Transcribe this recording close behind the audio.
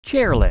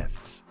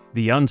Chairlifts,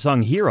 the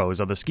unsung heroes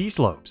of the ski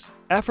slopes,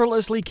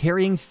 effortlessly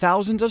carrying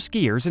thousands of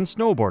skiers and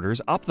snowboarders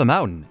up the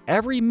mountain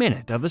every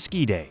minute of the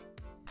ski day.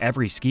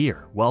 Every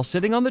skier, while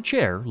sitting on the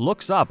chair,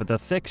 looks up at the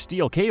thick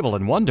steel cable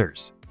and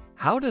wonders,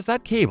 how does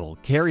that cable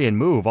carry and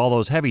move all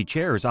those heavy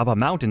chairs up a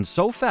mountain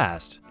so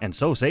fast and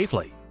so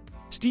safely?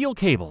 Steel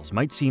cables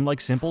might seem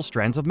like simple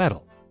strands of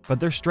metal, but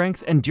their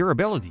strength and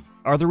durability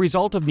are the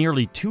result of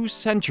nearly 2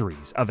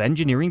 centuries of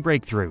engineering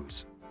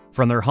breakthroughs.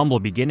 From their humble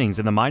beginnings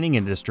in the mining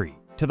industry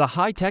to the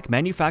high-tech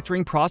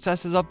manufacturing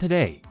processes of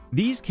today,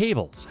 these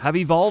cables have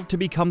evolved to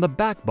become the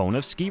backbone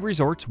of ski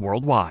resorts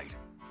worldwide.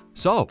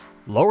 So,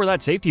 lower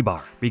that safety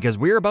bar because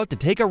we're about to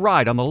take a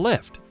ride on the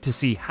lift to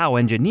see how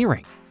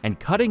engineering and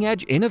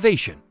cutting-edge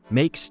innovation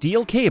make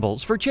steel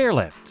cables for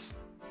chairlifts.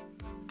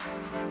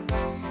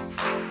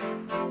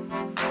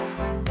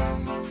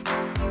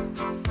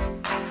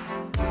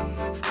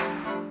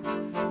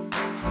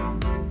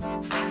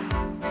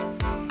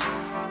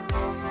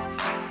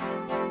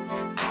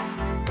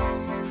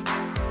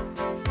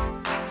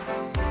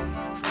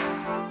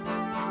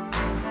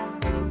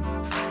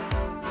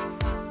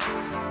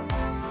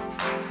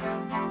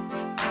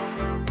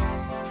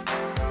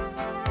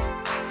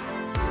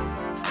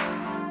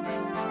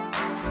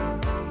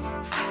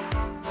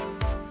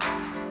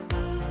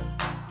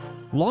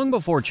 Long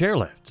before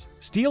chairlifts,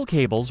 steel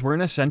cables were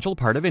an essential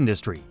part of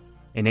industry.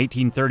 In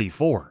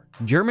 1834,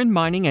 German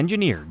mining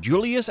engineer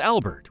Julius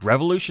Albert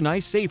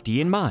revolutionized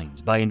safety in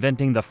mines by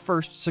inventing the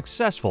first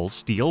successful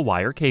steel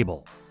wire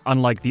cable.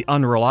 Unlike the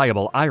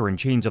unreliable iron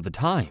chains of the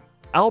time,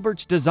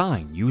 Albert's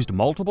design used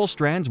multiple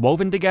strands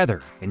woven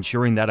together,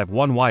 ensuring that if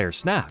one wire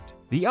snapped,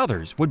 the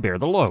others would bear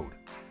the load.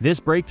 This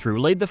breakthrough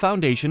laid the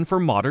foundation for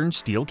modern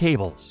steel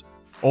cables.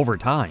 Over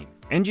time,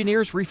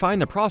 engineers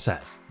refined the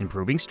process,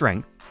 improving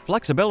strength,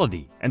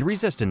 flexibility, and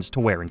resistance to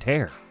wear and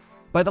tear.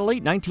 By the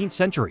late 19th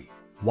century,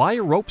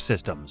 wire rope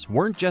systems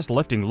weren't just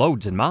lifting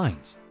loads in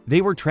mines,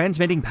 they were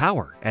transmitting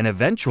power and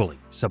eventually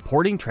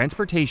supporting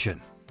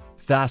transportation.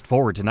 Fast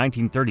forward to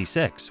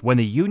 1936, when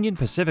the Union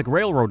Pacific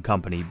Railroad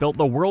Company built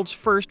the world's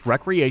first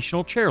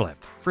recreational chairlift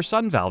for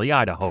Sun Valley,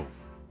 Idaho.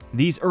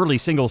 These early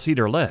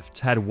single-seater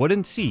lifts had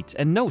wooden seats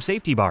and no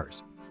safety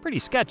bars, pretty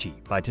sketchy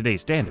by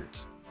today's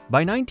standards.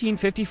 By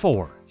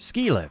 1954,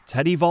 ski lifts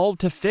had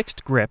evolved to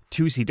fixed-grip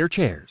 2-seater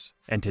chairs,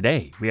 and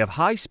today we have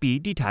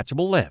high-speed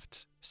detachable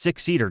lifts,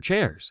 6-seater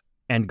chairs,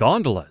 and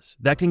gondolas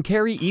that can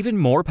carry even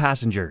more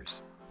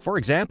passengers. For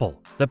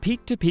example, the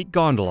Peak-to-Peak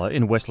gondola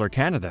in Whistler,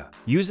 Canada,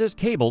 uses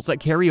cables that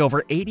carry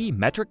over 80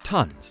 metric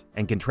tons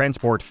and can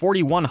transport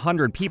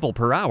 4,100 people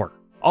per hour,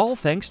 all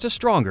thanks to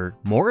stronger,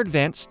 more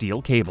advanced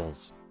steel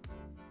cables.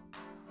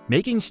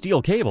 Making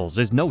steel cables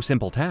is no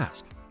simple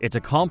task. It's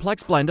a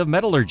complex blend of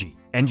metallurgy,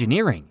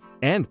 engineering,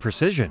 and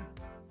precision.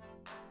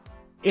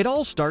 It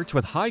all starts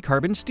with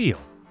high-carbon steel,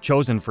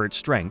 chosen for its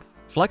strength,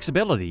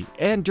 flexibility,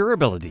 and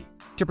durability.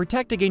 To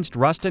protect against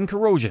rust and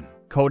corrosion,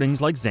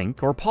 coatings like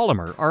zinc or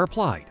polymer are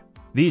applied.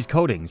 These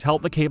coatings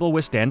help the cable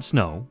withstand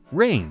snow,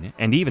 rain,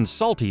 and even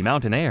salty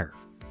mountain air.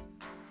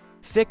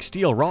 Thick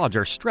steel rods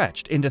are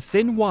stretched into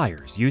thin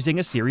wires using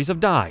a series of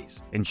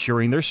dies,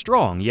 ensuring they're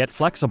strong yet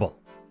flexible.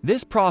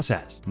 This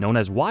process, known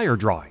as wire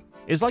drawing,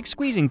 is like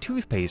squeezing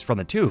toothpaste from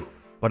the tube,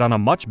 but on a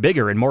much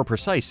bigger and more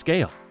precise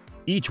scale.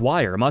 Each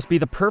wire must be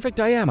the perfect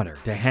diameter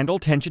to handle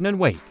tension and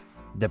weight.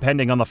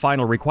 Depending on the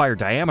final required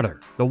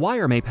diameter, the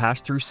wire may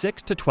pass through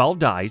 6 to 12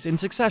 dies in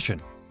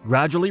succession,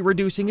 gradually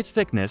reducing its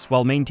thickness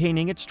while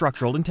maintaining its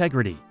structural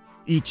integrity.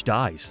 Each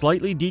die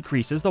slightly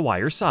decreases the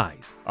wire's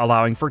size,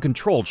 allowing for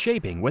controlled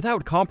shaping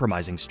without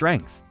compromising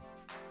strength.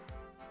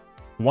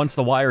 Once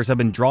the wires have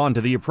been drawn to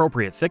the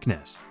appropriate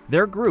thickness,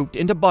 they're grouped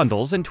into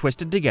bundles and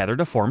twisted together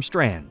to form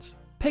strands.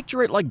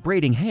 Picture it like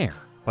braiding hair,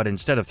 but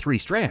instead of 3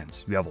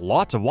 strands, you have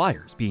lots of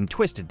wires being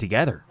twisted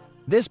together.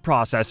 This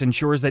process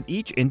ensures that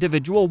each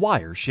individual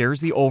wire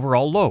shares the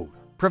overall load,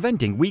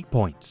 preventing weak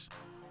points.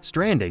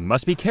 Stranding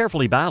must be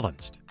carefully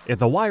balanced. If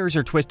the wires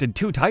are twisted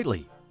too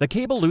tightly, the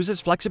cable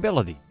loses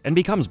flexibility and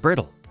becomes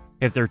brittle.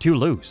 If they're too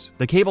loose,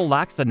 the cable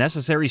lacks the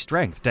necessary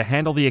strength to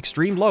handle the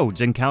extreme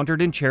loads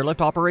encountered in chairlift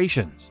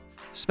operations.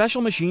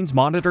 Special machines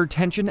monitor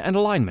tension and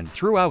alignment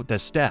throughout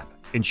this step,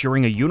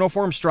 ensuring a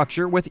uniform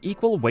structure with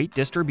equal weight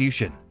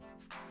distribution.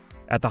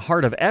 At the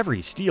heart of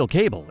every steel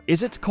cable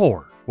is its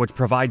core, which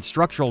provides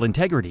structural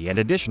integrity and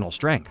additional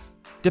strength.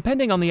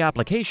 Depending on the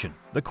application,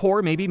 the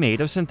core may be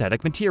made of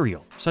synthetic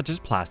material, such as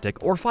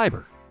plastic or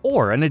fiber,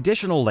 or an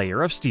additional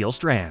layer of steel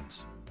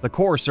strands. The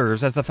core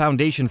serves as the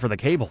foundation for the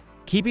cable,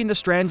 keeping the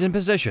strands in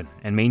position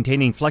and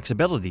maintaining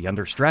flexibility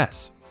under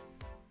stress.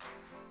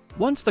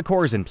 Once the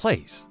core is in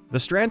place, the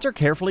strands are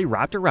carefully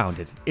wrapped around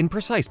it in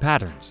precise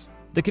patterns.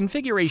 The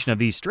configuration of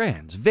these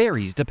strands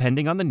varies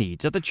depending on the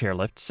needs of the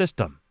chairlift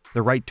system.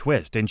 The right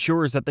twist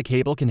ensures that the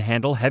cable can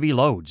handle heavy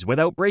loads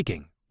without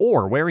breaking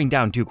or wearing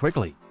down too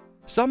quickly.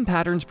 Some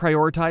patterns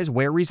prioritize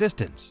wear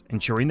resistance,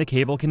 ensuring the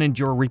cable can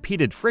endure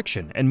repeated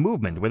friction and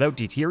movement without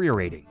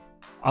deteriorating.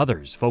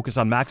 Others focus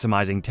on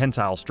maximizing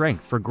tensile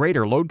strength for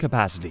greater load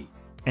capacity.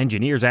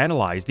 Engineers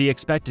analyze the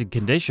expected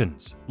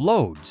conditions,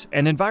 loads,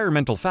 and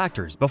environmental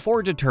factors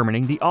before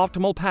determining the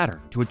optimal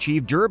pattern to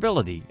achieve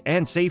durability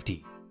and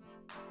safety.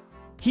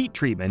 Heat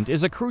treatment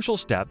is a crucial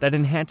step that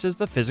enhances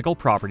the physical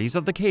properties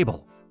of the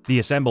cable. The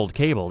assembled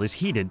cable is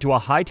heated to a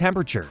high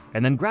temperature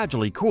and then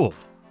gradually cooled,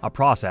 a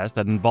process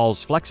that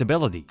involves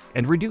flexibility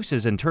and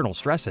reduces internal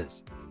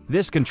stresses.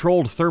 This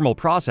controlled thermal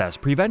process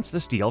prevents the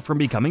steel from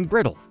becoming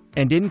brittle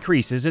and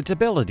increases its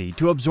ability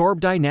to absorb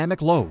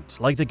dynamic loads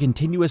like the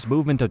continuous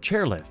movement of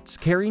chairlifts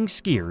carrying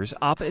skiers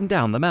up and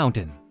down the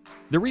mountain.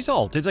 The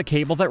result is a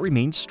cable that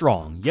remains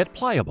strong yet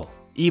pliable,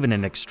 even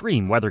in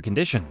extreme weather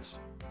conditions.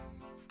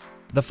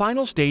 The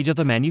final stage of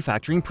the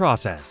manufacturing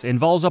process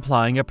involves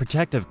applying a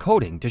protective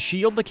coating to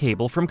shield the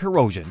cable from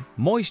corrosion,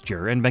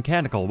 moisture, and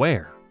mechanical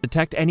wear.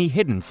 Detect any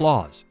hidden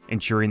flaws,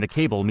 ensuring the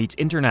cable meets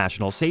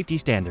international safety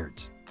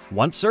standards.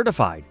 Once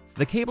certified,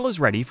 the cable is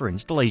ready for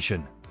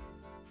installation.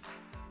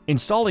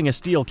 Installing a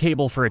steel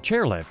cable for a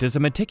chairlift is a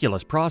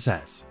meticulous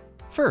process.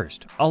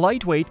 First, a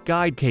lightweight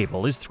guide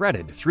cable is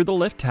threaded through the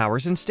lift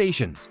towers and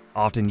stations,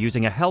 often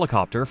using a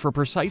helicopter for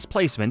precise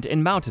placement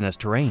in mountainous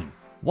terrain.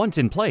 Once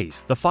in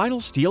place, the final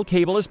steel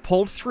cable is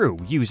pulled through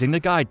using the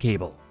guide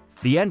cable.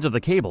 The ends of the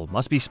cable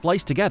must be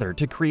spliced together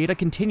to create a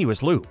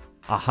continuous loop,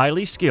 a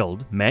highly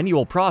skilled,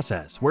 manual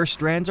process where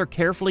strands are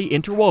carefully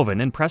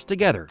interwoven and pressed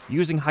together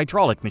using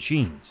hydraulic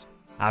machines.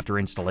 After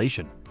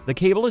installation, the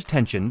cable is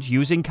tensioned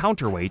using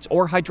counterweights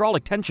or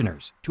hydraulic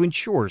tensioners to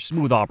ensure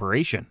smooth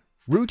operation.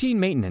 Routine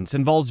maintenance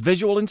involves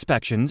visual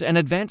inspections and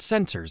advanced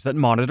sensors that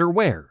monitor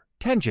wear,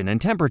 tension, and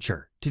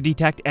temperature to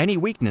detect any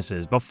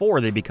weaknesses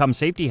before they become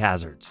safety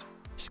hazards.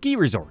 Ski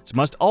resorts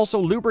must also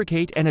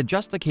lubricate and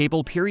adjust the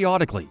cable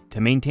periodically to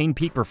maintain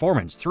peak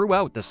performance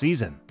throughout the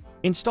season.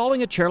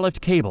 Installing a chairlift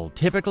cable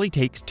typically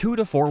takes 2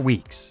 to 4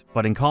 weeks,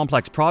 but in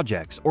complex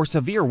projects or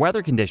severe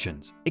weather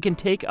conditions, it can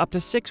take up to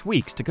 6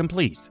 weeks to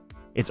complete.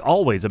 It's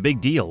always a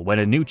big deal when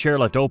a new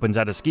chairlift opens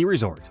at a ski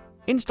resort.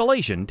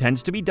 Installation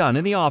tends to be done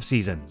in the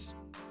off-seasons.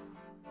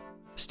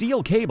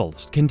 Steel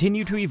cables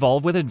continue to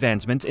evolve with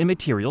advancements in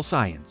material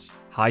science.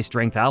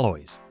 High-strength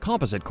alloys,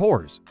 composite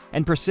cores,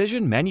 and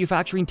precision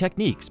manufacturing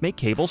techniques make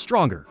cables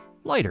stronger,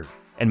 lighter,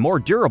 and more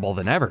durable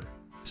than ever.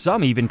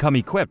 Some even come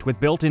equipped with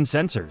built-in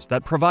sensors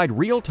that provide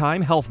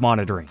real-time health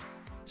monitoring.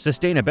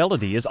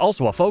 Sustainability is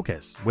also a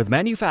focus, with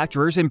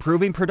manufacturers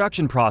improving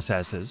production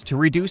processes to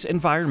reduce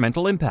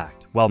environmental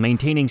impact while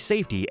maintaining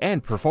safety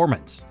and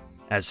performance.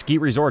 As ski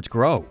resorts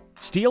grow,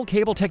 steel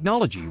cable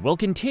technology will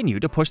continue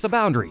to push the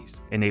boundaries,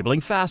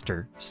 enabling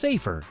faster,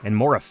 safer, and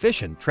more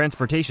efficient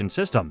transportation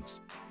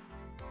systems.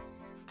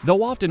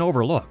 Though often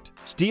overlooked,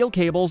 steel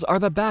cables are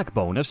the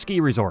backbone of ski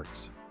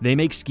resorts. They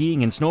make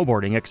skiing and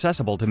snowboarding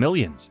accessible to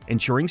millions,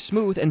 ensuring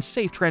smooth and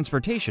safe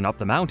transportation up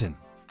the mountain.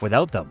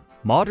 Without them,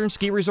 modern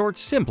ski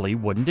resorts simply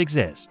wouldn't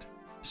exist.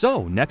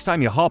 So, next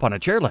time you hop on a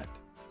chairlift,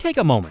 take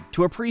a moment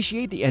to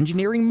appreciate the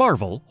engineering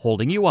marvel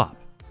holding you up.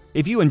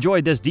 If you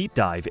enjoyed this deep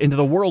dive into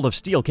the world of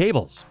steel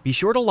cables, be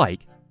sure to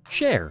like,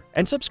 share,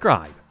 and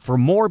subscribe for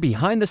more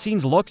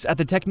behind-the-scenes looks at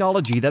the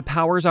technology that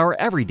powers our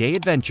everyday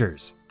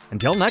adventures.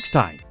 Until next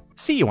time,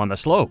 see you on the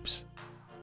slopes.